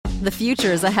The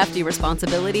future is a hefty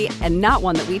responsibility and not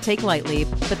one that we take lightly,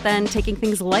 but then taking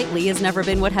things lightly has never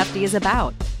been what Hefty is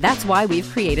about. That's why we've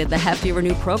created the Hefty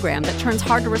Renew program that turns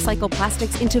hard-to-recycle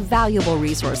plastics into valuable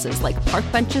resources like park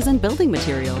benches and building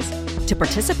materials. To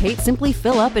participate, simply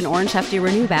fill up an orange Hefty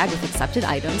Renew bag with accepted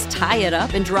items, tie it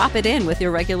up, and drop it in with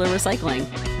your regular recycling.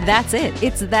 That's it.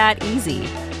 It's that easy.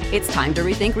 It's time to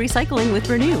rethink recycling with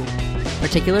Renew.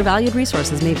 Particular valued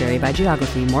resources may vary by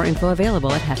geography. More info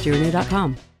available at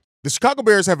heftyrenew.com. The Chicago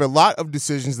Bears have a lot of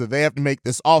decisions that they have to make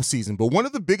this offseason, but one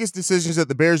of the biggest decisions that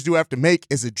the Bears do have to make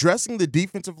is addressing the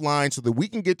defensive line so that we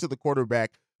can get to the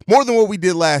quarterback more than what we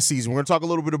did last season. We're going to talk a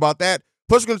little bit about that.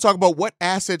 Plus, we're going to talk about what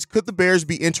assets could the Bears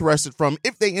be interested from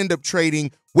if they end up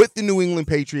trading with the New England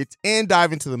Patriots, and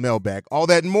dive into the mailbag. All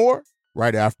that and more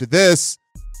right after this.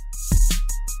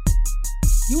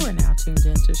 You are now tuned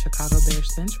in to Chicago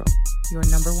Bears Central, your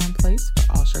number one place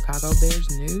for all Chicago Bears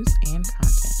news and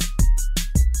content.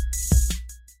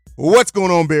 What's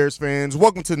going on, Bears fans?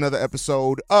 Welcome to another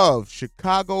episode of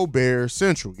Chicago Bears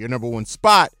Central, your number one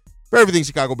spot for everything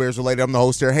Chicago Bears related. I'm the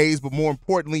host here, Hayes, but more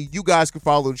importantly, you guys can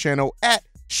follow the channel at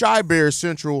Chi Bears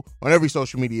Central on every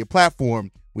social media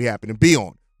platform we happen to be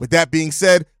on. With that being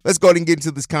said, let's go ahead and get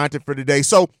into this content for today.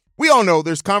 So we all know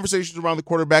there's conversations around the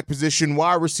quarterback position,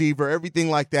 wide receiver,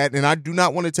 everything like that, and I do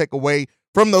not want to take away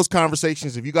from those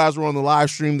conversations. If you guys were on the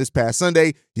live stream this past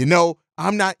Sunday, you know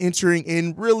I'm not entering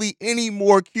in really any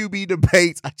more QB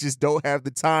debates. I just don't have the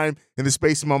time and the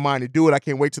space in my mind to do it. I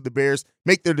can't wait till the Bears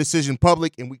make their decision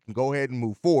public and we can go ahead and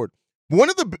move forward. One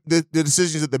of the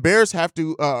decisions that the Bears have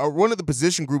to, or one of the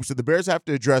position groups that the Bears have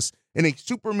to address in a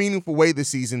super meaningful way this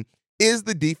season is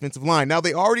the defensive line. Now,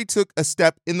 they already took a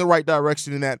step in the right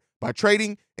direction in that by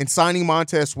trading and signing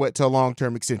Montez Sweat to a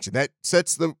long-term extension. That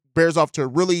sets the Bears off to a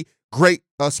really great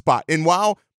spot. And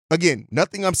while, again,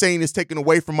 nothing I'm saying is taken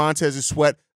away from Montez's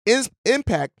Sweat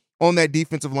impact on that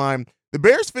defensive line, the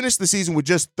Bears finished the season with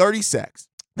just 30 sacks.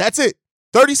 That's it.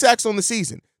 30 sacks on the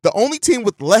season. The only team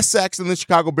with less sacks than the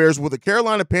Chicago Bears were the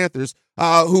Carolina Panthers,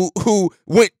 who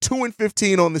went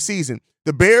 2-15 on the season.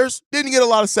 The Bears didn't get a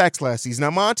lot of sacks last season. Now,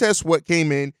 Montez Sweat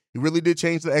came in. He really did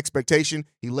change the expectation.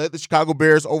 He led the Chicago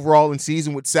Bears overall in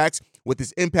season with sacks. With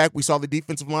his impact, we saw the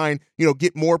defensive line,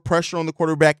 get more pressure on the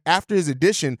quarterback after his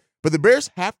addition. But the Bears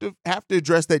have to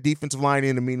address that defensive line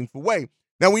in a meaningful way.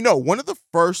 Now, we know one of the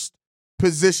first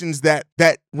positions that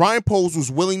Ryan Poles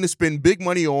was willing to spend big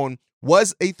money on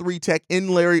was a 3-tech in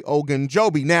Larry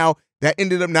Ogunjobi. Now, that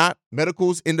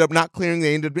medicals ended up not clearing.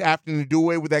 They ended up having to do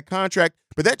away with that contract.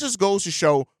 But that just goes to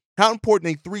show how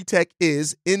important a 3-tech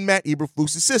is in Matt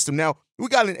Eberflus's system. Now, we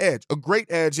got an edge, a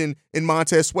great edge in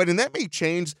Montez Sweat, and that may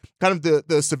change kind of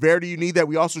the severity you need. That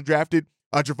we also drafted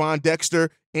Javon Dexter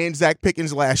and Zach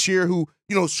Pickens last year, who,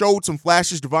 showed some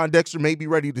flashes. Javon Dexter may be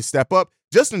ready to step up.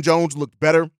 Justin Jones looked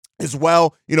better as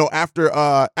well,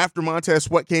 after Montez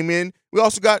Sweat came in. We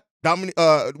also got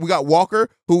we got Walker,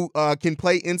 who can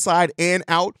play inside and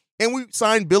out, and we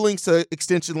signed Billings to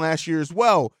extension last year as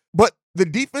well. But the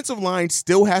defensive line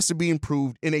still has to be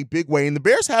improved in a big way, and the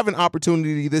Bears have an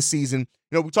opportunity this season.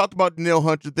 We talked about Danielle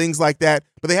Hunter, things like that,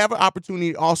 but they have an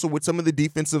opportunity also with some of the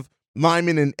defensive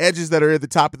linemen and edges that are at the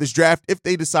top of this draft if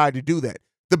they decide to do that.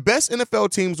 The best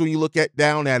NFL teams, when you look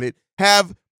down at it,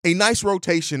 have a nice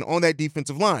rotation on that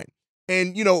defensive line.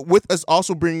 And, with us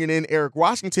also bringing in Eric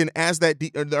Washington as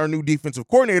our new defensive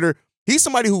coordinator, he's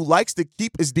somebody who likes to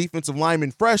keep his defensive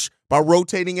linemen fresh by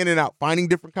rotating in and out, finding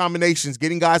different combinations,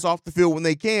 getting guys off the field when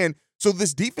they can. So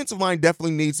this defensive line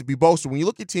definitely needs to be bolstered. When you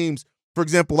look at teams, for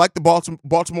example, like the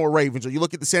Baltimore Ravens, or you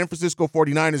look at the San Francisco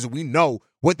 49ers, and we know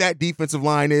what that defensive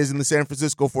line is in the San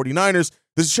Francisco 49ers,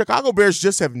 the Chicago Bears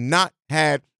just have not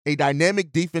had a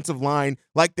dynamic defensive line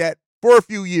like that for a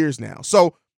few years now.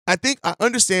 So I think I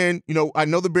understand, I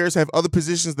know the Bears have other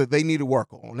positions that they need to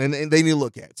work on and they need to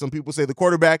look at. Some people say the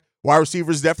quarterback, wide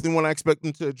receivers, definitely one I expect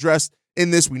them to address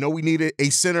in this. We know we need a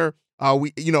center,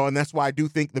 and that's why I do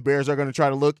think the Bears are going to try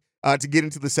to look to get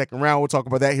into the second round. We'll talk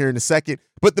about that here in a second.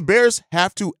 But the Bears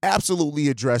have to absolutely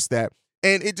address that.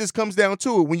 And it just comes down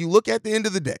to it. When you look at the end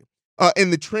of the day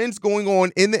and the trends going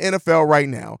on in the NFL right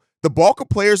now, the bulk of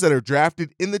players that are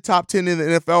drafted in the top 10 in the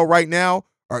NFL right now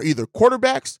are either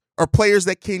quarterbacks or players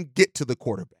that can get to the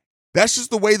quarterback. That's just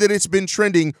the way that it's been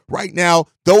trending right now.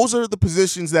 Those are the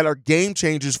positions that are game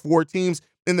changers for teams,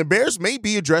 and the Bears may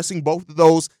be addressing both of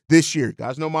those this year. You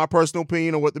guys know my personal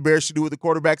opinion on what the Bears should do with the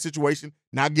quarterback situation,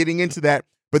 not getting into that,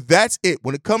 but that's it.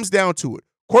 When it comes down to it,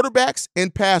 quarterbacks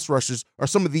and pass rushers are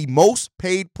some of the most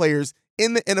paid players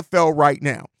in the NFL right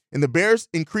now, and the Bears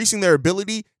increasing their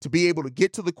ability to be able to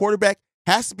get to the quarterback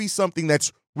has to be something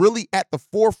that's really at the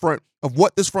forefront of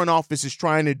what this front office is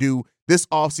trying to do this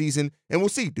offseason. And we'll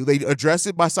see. Do they address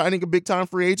it by signing a big-time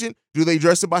free agent? Do they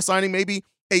address it by signing maybe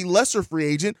a lesser free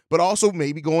agent, but also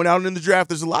maybe going out in the draft?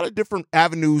 There's a lot of different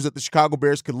avenues that the Chicago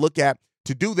Bears could look at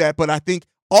to do that, but I think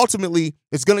ultimately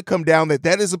it's going to come down that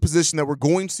is a position that we're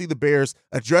going to see the Bears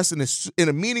address in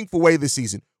a meaningful way this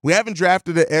season. We haven't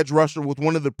drafted an edge rusher with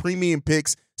one of the premium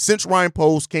picks since Ryan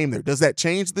Poles came there. Does that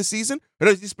change this season, or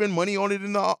does he spend money on it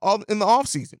in the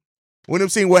offseason? When I'm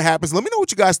seeing what happens, let me know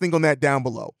what you guys think on that down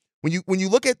below. When you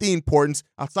look at the importance,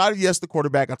 outside of, yes, the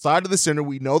quarterback, outside of the center,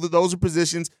 we know that those are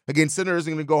positions. Again, center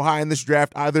isn't going to go high in this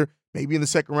draft either, maybe in the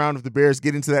second round if the Bears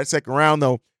get into that second round,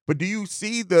 though. But do you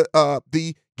see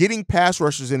the getting pass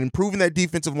rushers and improving that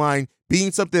defensive line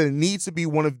being something that needs to be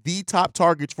one of the top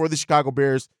targets for the Chicago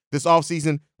Bears this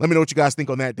offseason? Let me know what you guys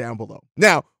think on that down below.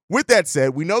 Now, with that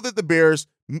said, we know that the Bears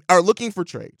are looking for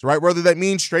trades, right? Whether that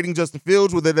means trading Justin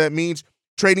Fields, whether that means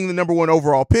trading the number 1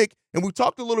 overall pick. And we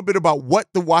talked a little bit about what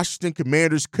the Washington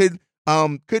Commanders could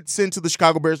send to the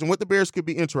Chicago Bears and what the Bears could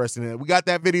be interested in. We got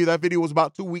that video. That video was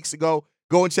about 2 weeks ago.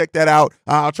 Go and check that out.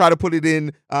 I'll try to put it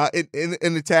in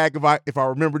the tag if I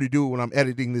remember to do it when I'm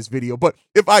editing this video. But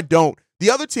if I don't, the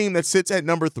other team that sits at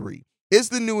number 3 is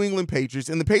the New England Patriots.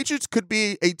 And the Patriots could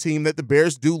be a team that the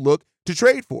Bears do look to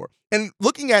trade for. And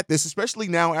looking at this, especially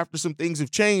now after some things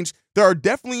have changed, there are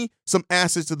definitely some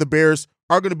assets that the Bears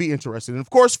are going to be interested in. Of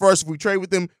course, for us, if we trade with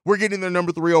them, we're getting their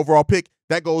number 3 overall pick.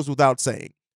 That goes without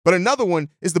saying. But another one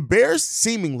is the Bears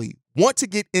seemingly want to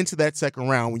get into that second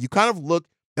round. When you kind of look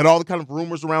at all the kind of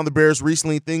rumors around the Bears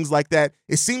recently, things like that,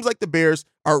 it seems like the Bears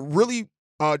are really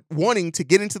wanting to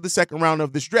get into the second round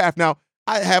of this draft. Now,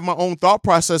 I have my own thought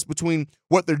process between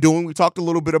what they're doing. We talked a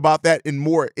little bit about that in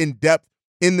more in depth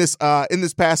in this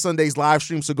past Sunday's live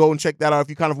stream. So go and check that out if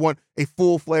you kind of want a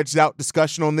full-fledged out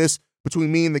discussion on this between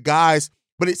me and the guys.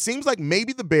 But it seems like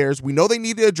maybe the Bears, we know they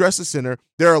need to address a center.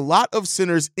 There are a lot of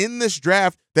centers in this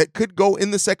draft that could go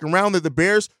in the second round that the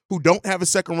Bears, who don't have a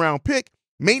second round pick,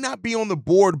 may not be on the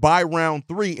board by round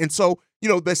 3. And so,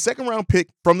 the second round pick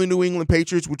from the New England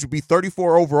Patriots, which would be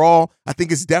 34 overall, I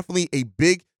think is definitely a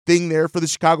big thing there for the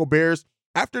Chicago Bears.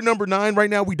 After number 9 right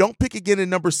now, we don't pick again in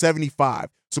number 75.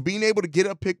 So being able to get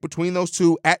a pick between those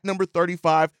two at number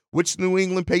 35, which the New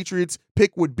England Patriots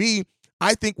pick would be,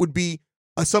 I think would be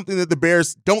something that the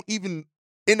Bears don't even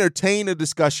entertain a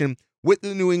discussion with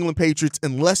the New England Patriots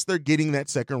unless they're getting that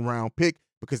second round pick,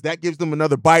 because that gives them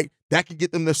another bite. That could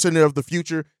get them the center of the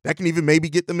future. That can even maybe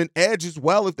get them an edge as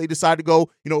well if they decide to go,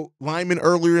 lineman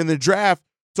earlier in the draft.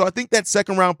 So I think that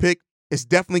second round pick is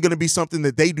definitely going to be something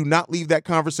that they do not leave that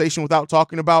conversation without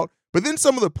talking about. But then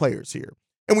some of the players here.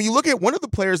 And when you look at one of the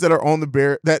players that are on the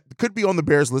Bear that could be on the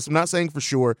Bears list, I'm not saying for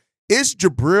sure, is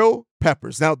Jabril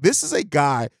Peppers. Now, this is a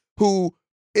guy who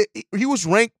he was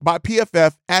ranked by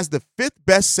PFF as the 5th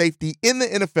best safety in the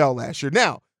NFL last year.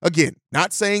 Now, again,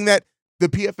 not saying that the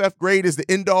PFF grade is the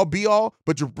end-all, be-all,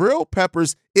 but Jabril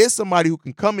Peppers is somebody who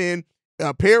can come in,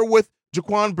 pair with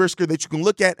Jaquan Brisker that you can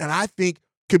look at, and I think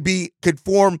could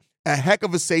form a heck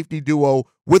of a safety duo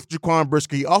with Jaquan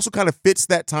Brisker. He also kind of fits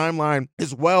that timeline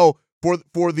as well for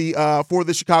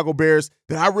the Chicago Bears,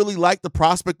 that I really like the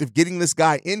prospect of getting this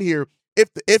guy in here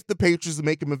if the Patriots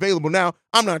make him available. Now,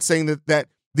 I'm not saying that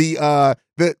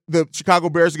the Chicago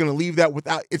Bears are going to leave that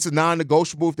without. It's a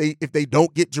non-negotiable if they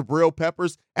don't get Jabril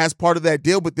Peppers as part of that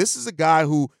deal. But this is a guy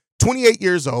who 28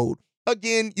 years old.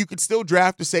 Again, you could still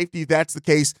draft a safety if that's the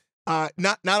case.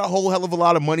 Not a whole hell of a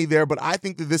lot of money there, but I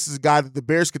think that this is a guy that the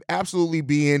Bears could absolutely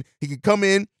be in. He could come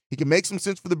in. He can make some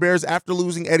sense for the Bears after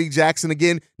losing Eddie Jackson.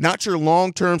 Again, not your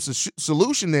long-term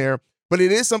solution there, but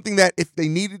it is something that if they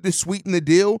needed to sweeten the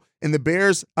deal and the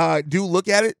Bears do look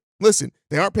at it, listen,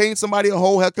 they aren't paying somebody a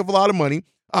whole heck of a lot of money.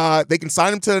 They can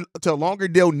sign him to a longer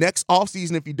deal next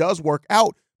offseason if he does work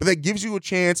out, but that gives you a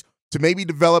chance to maybe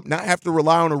develop, not have to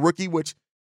rely on a rookie, which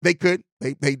they could.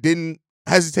 They didn't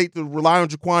hesitate to rely on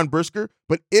Jaquan Brisker,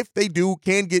 but if they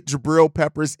can get Jabril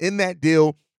Peppers in that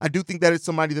deal, I do think that it's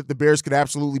somebody that the Bears could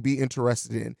absolutely be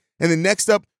interested in. And then next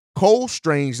up, Cole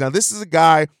Strange. Now, this is a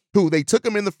guy who they took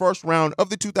him in the first round of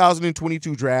the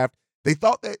 2022 draft. They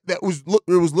thought that it was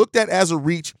looked at as a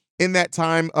reach in that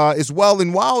time as well.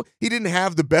 And while he didn't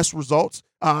have the best results,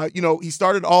 he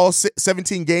started all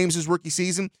 17 games his rookie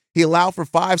season. He allowed for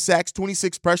 5 sacks,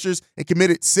 26 pressures, and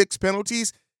committed 6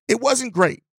 penalties. It wasn't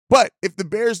great. But if the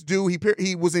Bears do,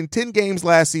 he was in 10 games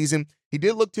last season. He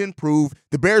did look to improve.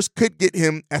 The Bears could get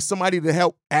him as somebody to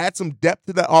help add some depth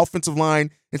to that offensive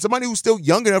line and somebody who's still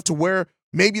young enough to where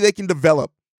maybe they can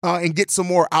develop and get some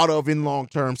more out of in long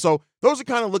term. So those are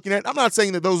kind of looking at. I'm not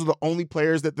saying that those are the only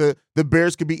players that the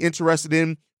Bears could be interested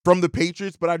in from the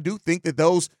Patriots, but I do think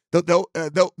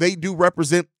that they do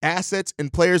represent assets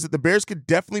and players that the Bears could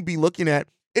definitely be looking at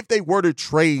if they were to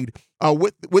trade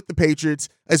with the Patriots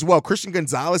as well. Christian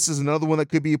Gonzalez is another one that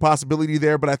could be a possibility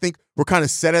there, but I think we're kind of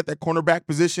set at that cornerback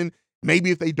position.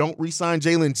 Maybe if they don't re-sign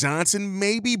Jalen Johnson,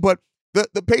 maybe, but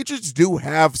the Patriots do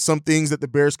have some things that the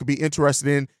Bears could be interested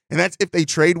in, and that's if they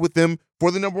trade with them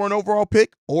for the number 1 overall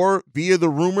pick or via the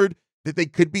rumored that they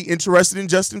could be interested in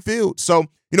Justin Fields. So,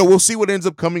 we'll see what ends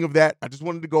up coming of that. I just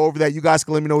wanted to go over that. You guys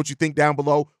can let me know what you think down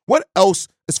below. What else,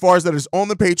 as far as that is on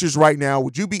the Patriots right now,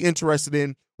 would you be interested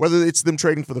in, whether it's them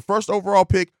trading for the 1st overall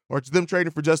pick or it's them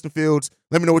trading for Justin Fields?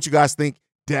 Let me know what you guys think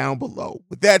down below.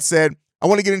 With that said, I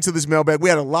want to get into this mailbag. We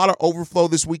had a lot of overflow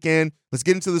this weekend. Let's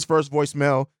get into this first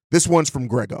voicemail. This one's from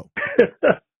Grego.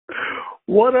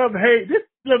 What up, Hayes?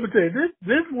 Let me tell you,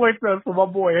 this voicemail from my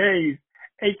boy Hayes,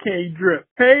 a.k.a. Drip.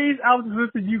 Hayes, I was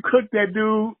listening to you cook that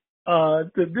dude.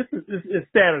 This is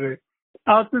Saturday.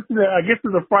 I was listening to, I guess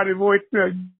it's a Friday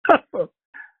voicemail.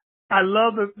 I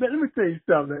love it. Let me tell you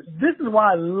something. This is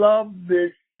why I love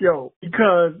this show,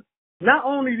 because not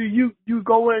only do you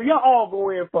go in, y'all all go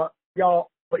in for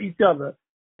each other,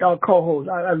 y'all co-hosts.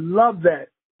 I love that.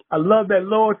 I love that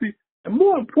loyalty. And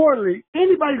more importantly,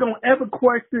 anybody gonna ever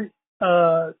question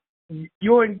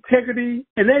your integrity,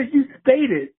 and as you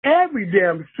stated, every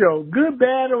damn show, good,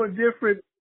 bad, or indifferent,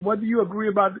 whether you agree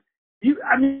about it,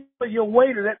 your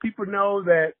way to let people know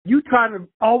that you try to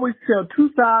always tell two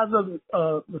sides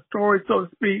of the story, so to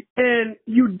speak, and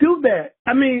you do that.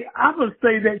 I'm gonna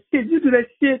say that shit. You do that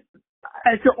shit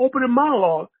at your opening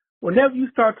monologue. Whenever you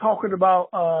start talking about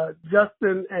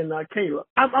Justin and Caleb,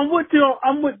 I'm with you.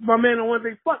 I'm with my man on one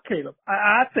thing. Fuck Caleb.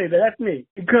 I say that. That's me.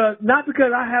 Not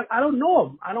because I don't know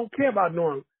him. I don't care about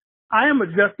knowing him. I am a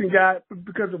Justin guy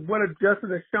because of what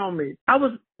Justin has shown me. I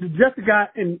was the Justin guy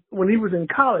when he was in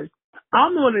college.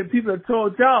 I'm one of the people that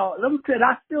told y'all, let me tell you,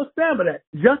 I still stand by that.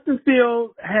 Justin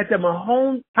Fields had that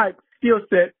Mahomes type skill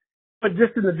set, but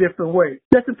just in a different way.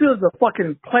 Justin Fields is a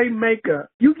fucking playmaker.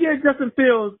 You get Justin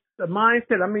Fields the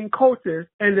mindset, coaches,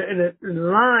 and the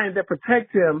line that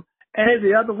protect him, and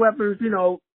the other weapons,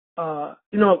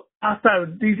 outside of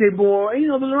DJ Moore, and,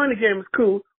 the running game is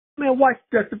cool. Man, watch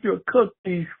Justin Fields cook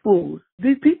these fools.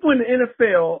 These people in the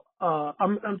NFL,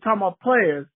 I'm talking about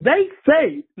players, they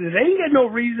say they ain't got no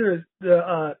reason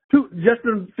to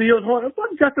Justin Fields, fuck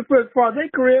Justin Fields as far as their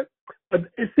career, but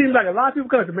it seems like a lot of people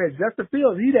come to, man, Justin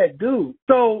Fields, he that dude.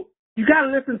 So you got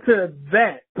to listen to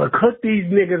that. But cook these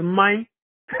niggas, man.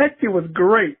 That shit was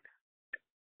great.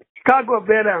 Chicago,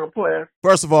 bear down, player.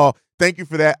 First of all, thank you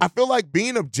for that. I feel like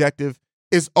being objective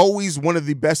is always one of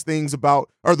the best things about,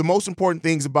 or the most important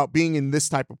things about being in this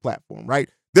type of platform, right?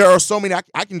 There are so many,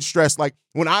 I can stress, like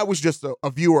when I was just a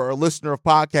viewer or a listener of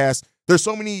podcasts, there's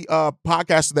so many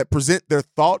podcasters that present their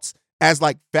thoughts as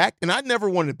like fact, and I never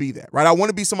want to be that, right? I want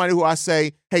to be somebody who I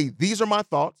say, hey, these are my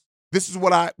thoughts. This is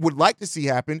what I would like to see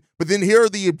happen, but then here are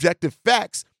the objective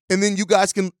facts. And then you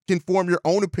guys can form your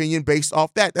own opinion based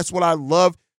off that. That's what I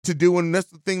love to do. And that's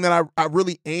the thing that I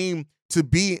really aim to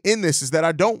be in this, is that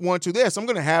I don't want to this. I'm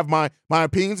going to have my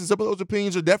opinions, and some of those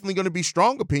opinions are definitely going to be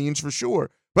strong opinions for sure.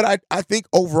 But I think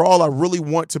overall, I really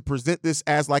want to present this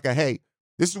as like a, hey,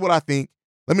 this is what I think.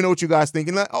 Let me know what you guys think.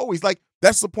 And always, like,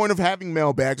 that's the point of having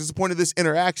mailbags. That's the point of this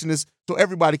interaction, is so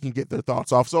everybody can get their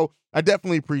thoughts off. So I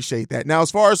definitely appreciate that. Now,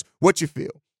 as far as what you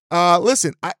feel,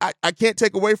 listen, I can't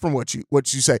take away from what you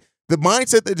say. The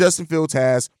mindset that Justin Fields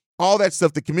has, all that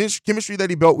stuff, the chemistry that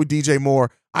he built with DJ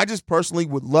Moore, I just personally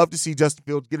would love to see Justin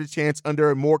Fields get a chance under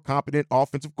a more competent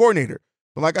offensive coordinator.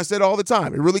 But like I said all the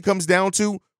time, it really comes down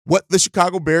to what the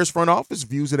Chicago Bears front office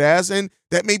views it as, and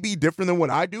that may be different than what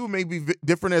I do. It may be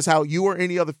different as how you or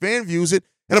any other fan views it,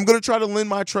 and I'm going to try to lend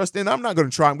my trust in. I'm not going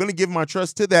to try. I'm going to give my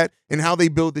trust to that and how they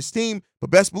build this team, but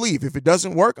best believe, if it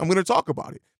doesn't work, I'm going to talk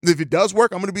about it. And if it does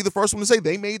work, I'm going to be the first one to say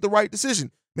they made the right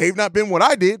decision. May have not been what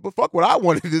I did, but fuck what I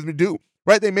wanted them to do,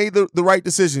 right? They made the right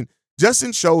decision.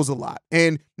 Justin shows a lot,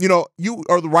 and, you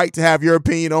are the right to have your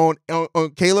opinion on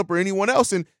Caleb or anyone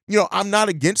else, and, I'm not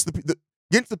against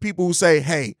the people who say,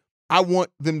 hey, I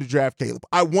want them to draft Caleb.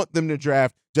 I want them to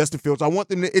draft Justin Fields. I want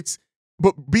them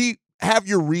to, have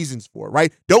your reasons for it,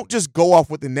 right? Don't just go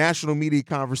off what the national media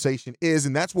conversation is,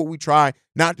 and that's what we try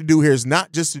not to do here, is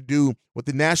not just to do what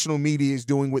the national media is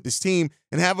doing with this team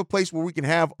and have a place where we can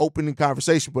have open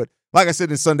conversation. But like I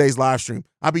said in Sunday's live stream,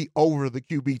 I'll be over the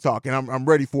QB talk, and I'm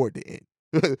ready for it to end.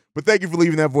 But thank you for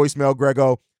leaving that voicemail,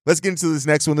 Grego. Let's get into this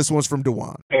next one. This one's from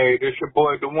Dewan. Hey, this your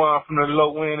boy Dewan from the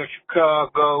low end of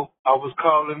Chicago. I was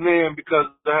calling in because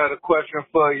I had a question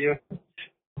for you.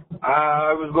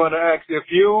 I was going to ask, if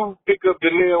you pick up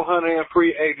Danielle Hunter in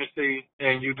free agency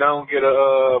and you don't get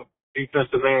a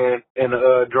defensive end in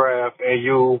the draft, and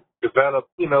you develop,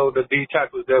 the D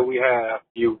tackles that we have.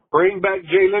 You bring back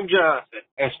Jalen Johnson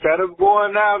instead of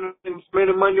going out and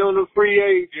spending money on a free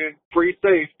agent, free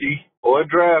safety, or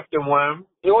drafting one.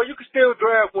 Or you can still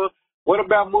draft one. What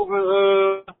about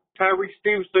moving Tyreek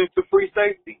Stevenson to free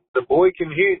safety? The boy can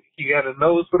hit. He got a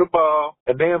nose for the ball,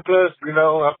 and then plus,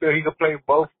 I feel he can play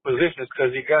both positions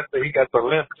because he got the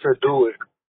length to do it.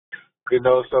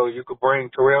 So you could bring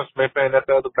Terrell Smith in at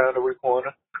the other boundary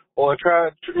corner, or try,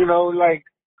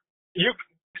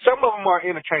 some of them are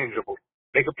interchangeable.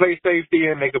 They could play safety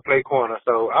and they could play corner.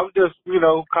 So I was just,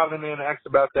 calling in and asking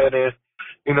about that. And,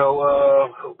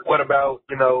 what about,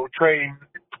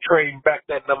 trading back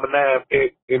that number 9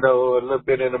 pick, a little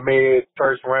bit in the mid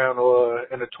first round or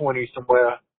in the 20s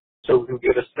somewhere, so we can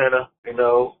get a center,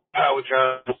 Howard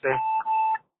Johnson.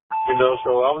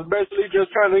 So I was basically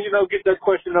just trying to, get that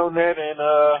question on that. And,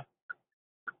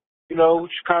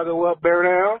 Chicago up, bear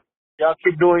down. Y'all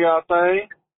keep doing y'all thing.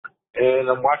 And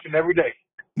I'm watching every day.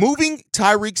 Moving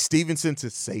Tyreek Stevenson to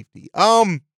safety.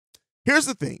 Here's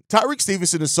the thing. Tyreek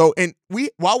Stevenson is and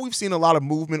while we've seen a lot of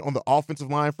movement on the offensive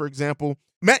line, for example,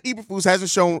 Matt Eberflus hasn't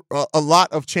shown a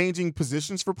lot of changing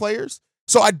positions for players.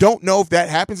 So I don't know if that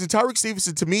happens. And Tyreek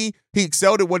Stevenson, to me, he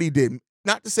excelled at what he did.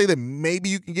 Not to say that maybe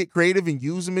you can get creative and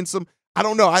use him in some, I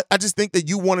don't know. I just think that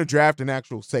you want to draft an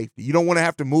actual safety. You don't want to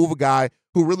have to move a guy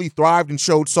who really thrived and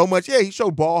showed so much. Yeah, he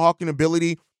showed ball hawking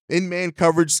ability, in-man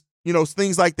coverage,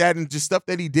 things like that, and just stuff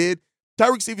that he did.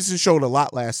 Tyreek Stevenson showed a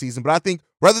lot last season, but I think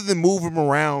rather than move him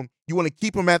around, you want to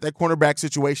keep him at that cornerback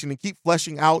situation and keep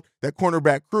fleshing out that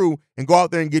cornerback crew and go out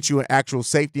there and get you an actual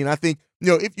safety. And I think,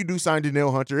 if you do sign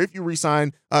Danielle Hunter, if you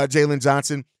re-sign Jalen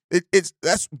Johnson,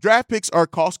 that's draft picks are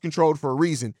cost controlled for a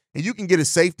reason, and you can get a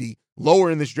safety lower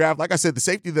in this draft. Like I said, the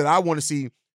safety that I want to see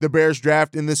the Bears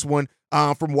draft in this one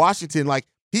from Washington,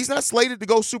 he's not slated to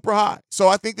go super high. So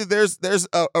I think that there's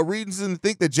a reason to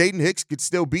think that Jaden Hicks could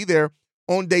still be there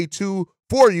on day 2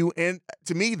 for you. And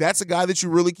to me, that's a guy that you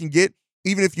really can get,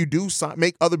 even if you do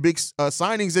make other big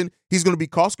signings, and he's going to be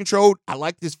cost controlled. I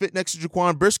like this fit next to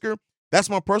Jaquan Brisker. That's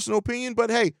my personal opinion, but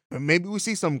hey, maybe we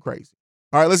see something crazy.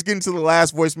 All right, let's get into the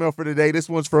last voicemail for today. This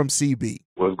one's from CB.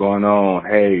 What's going on,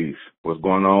 Hayes? What's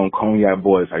going on, Cognac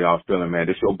Boys? How y'all feeling, man?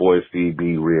 This your boy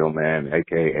CB Real, man,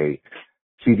 a.k.a.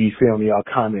 CD Family, y'all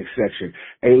comment section.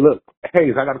 Hey, look,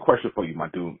 Hayes, I got a question for you, my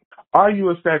dude. Are you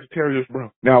a Sagittarius,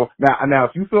 bro? Now,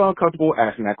 if you feel uncomfortable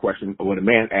asking that question, or when a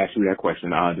man asks you that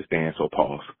question, I understand, so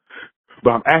pause.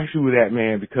 But I'm asking you that,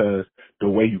 man, because the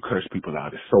way you curse people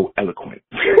out is so eloquent.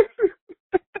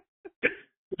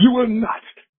 You will not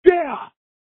dare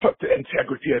hurt the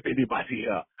integrity of anybody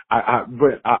here. I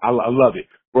love it.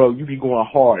 Bro, you be going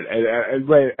hard. And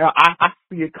I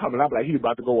see it coming. I'm like, he's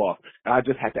about to go off. And I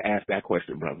just had to ask that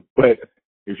question, brother. But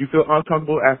if you feel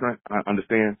uncomfortable asking, I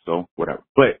understand, so whatever.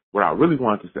 But what I really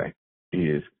wanted to say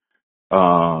is,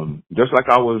 just like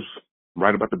I was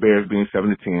right about the Bears being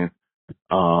 7-10,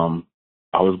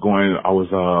 I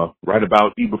was right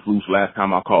about Eberflus last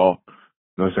time I called.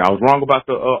 You know what I'm saying? I was wrong about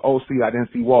the OC. I didn't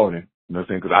see Walden. You know what I'm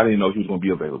saying? Because I didn't know he was going to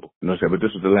be available. You know what I'm saying? But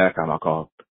this was the last time I called.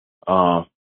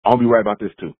 I'll be right about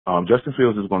this too. Justin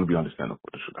Fields is going to be understandable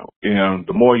for the Chicago. And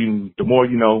the more you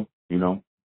know,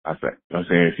 I say. You know what I'm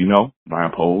saying? If you know,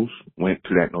 Brian Poles went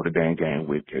to that Notre Dame game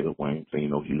with Caleb Williams, and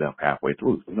he left halfway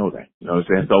through. You know that. You know what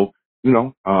I'm saying? So,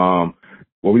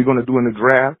 what we're going to do in the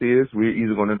draft is we're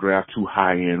either going to draft 2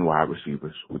 high-end wide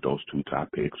receivers with those 2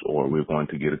 top picks, or we're going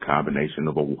to get a combination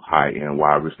of a high-end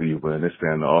wide receiver and a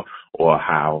center, or a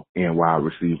high-end wide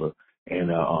receiver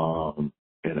and a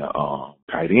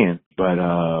tight end. But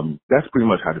that's pretty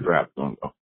much how the draft is going to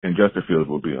go. And Justin Fields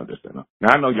will be under center.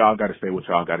 Now, I know y'all got to say what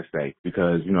y'all got to say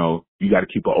because, you got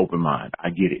to keep an open mind. I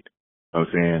get it. You know what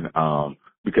I'm saying?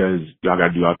 Because y'all got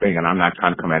to do y'all thing, and I'm not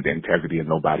trying to come at the integrity of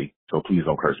nobody, so please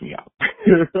don't curse me out.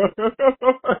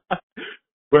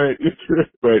 but you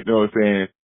know what I'm saying?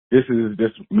 This is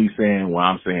just me saying what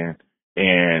I'm saying,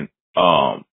 and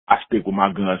I stick with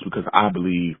my guns because I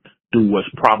believe do what's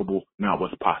probable, not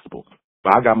what's possible.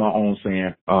 But I got my own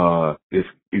saying, it's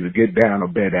either get down or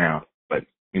bear down. But,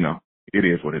 it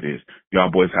is what it is.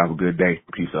 Y'all boys have a good day.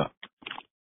 Peace up.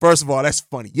 First of all, that's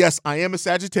funny. Yes, I am a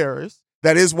Sagittarius.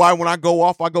 That is why when I go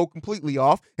off, I go completely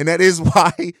off. And that is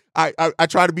why I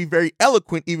try to be very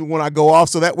eloquent even when I go off.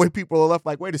 So that way people are left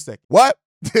like, wait a second, what?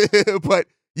 But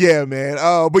yeah, man.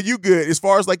 But you good. As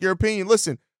far as your opinion,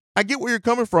 listen, I get where you're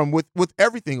coming from with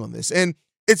everything on this. And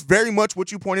it's very much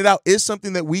what you pointed out is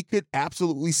something that we could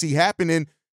absolutely see happen. And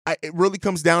it really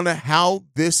comes down to how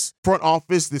this front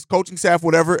office, this coaching staff,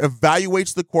 whatever,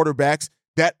 evaluates the quarterbacks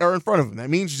that are in front of them. That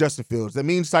means Justin Fields. That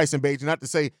means Tyson Bagent. Not to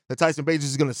say that Tyson Bagent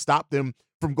is going to stop them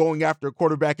from going after a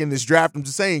quarterback in this draft. I'm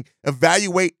just saying,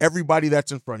 evaluate everybody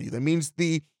that's in front of you. That means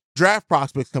the draft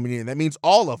prospects coming in. That means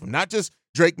all of them, not just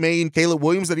Drake May and Caleb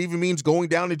Williams. That even means going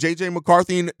down to J.J.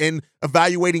 McCarthy and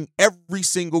evaluating every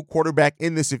single quarterback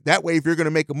in this. If that way, if you're going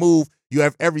to make a move, you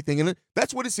have everything in it.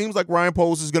 That's what it seems like Ryan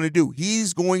Poles is going to do.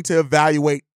 He's going to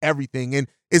evaluate everything. And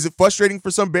is it frustrating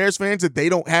for some Bears fans that they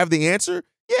don't have the answer?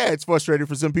 Yeah, it's frustrating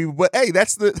for some people. But hey,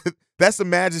 that's the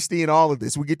majesty in all of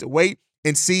this. We get to wait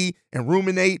and see and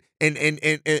ruminate and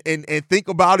think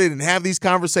about it and have these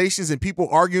conversations, and people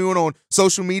arguing on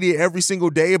social media every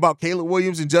single day about Caleb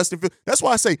Williams and Justin Fields. That's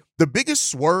why I say the biggest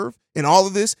swerve in all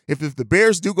of this, if the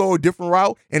Bears do go a different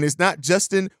route and it's not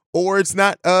Justin or it's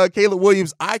not Caleb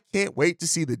Williams, I can't wait to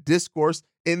see the discourse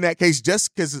in that case.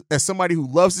 Just because as somebody who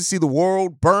loves to see the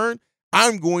world burn,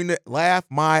 I'm going to laugh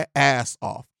my ass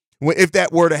off if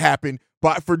that were to happen.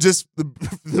 But for just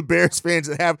the Bears fans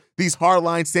that have these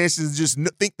hardline stances and just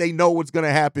think they know what's going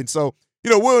to happen. So,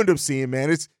 we'll end up seeing,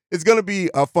 man. It's going to be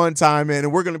a fun time, man,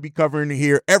 and we're going to be covering it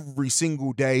here every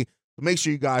single day. So make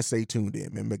sure you guys stay tuned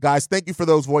in, man. But, guys, thank you for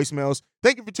those voicemails.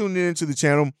 Thank you for tuning in to the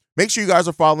channel. Make sure you guys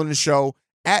are following the show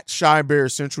at Shy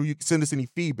Bears Central. You can send us any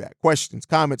feedback, questions,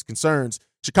 comments, concerns,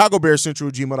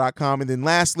 ChicagoBearsCentral@gmail.com. And then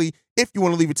lastly, if you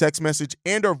want to leave a text message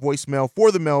and or voicemail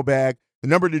for the mailbag, the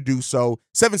number to do so,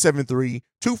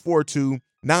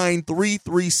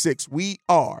 773-242-9336. We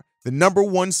are the number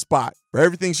one spot for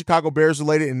everything Chicago Bears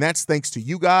related, and that's thanks to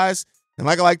you guys. And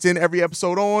like I like to end every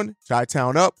episode on,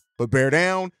 Chi-Town up, but bear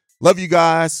down. Love you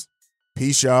guys.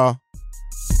 Peace, y'all.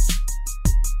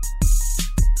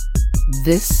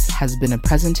 This has been a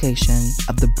presentation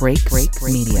of the Break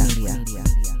Media.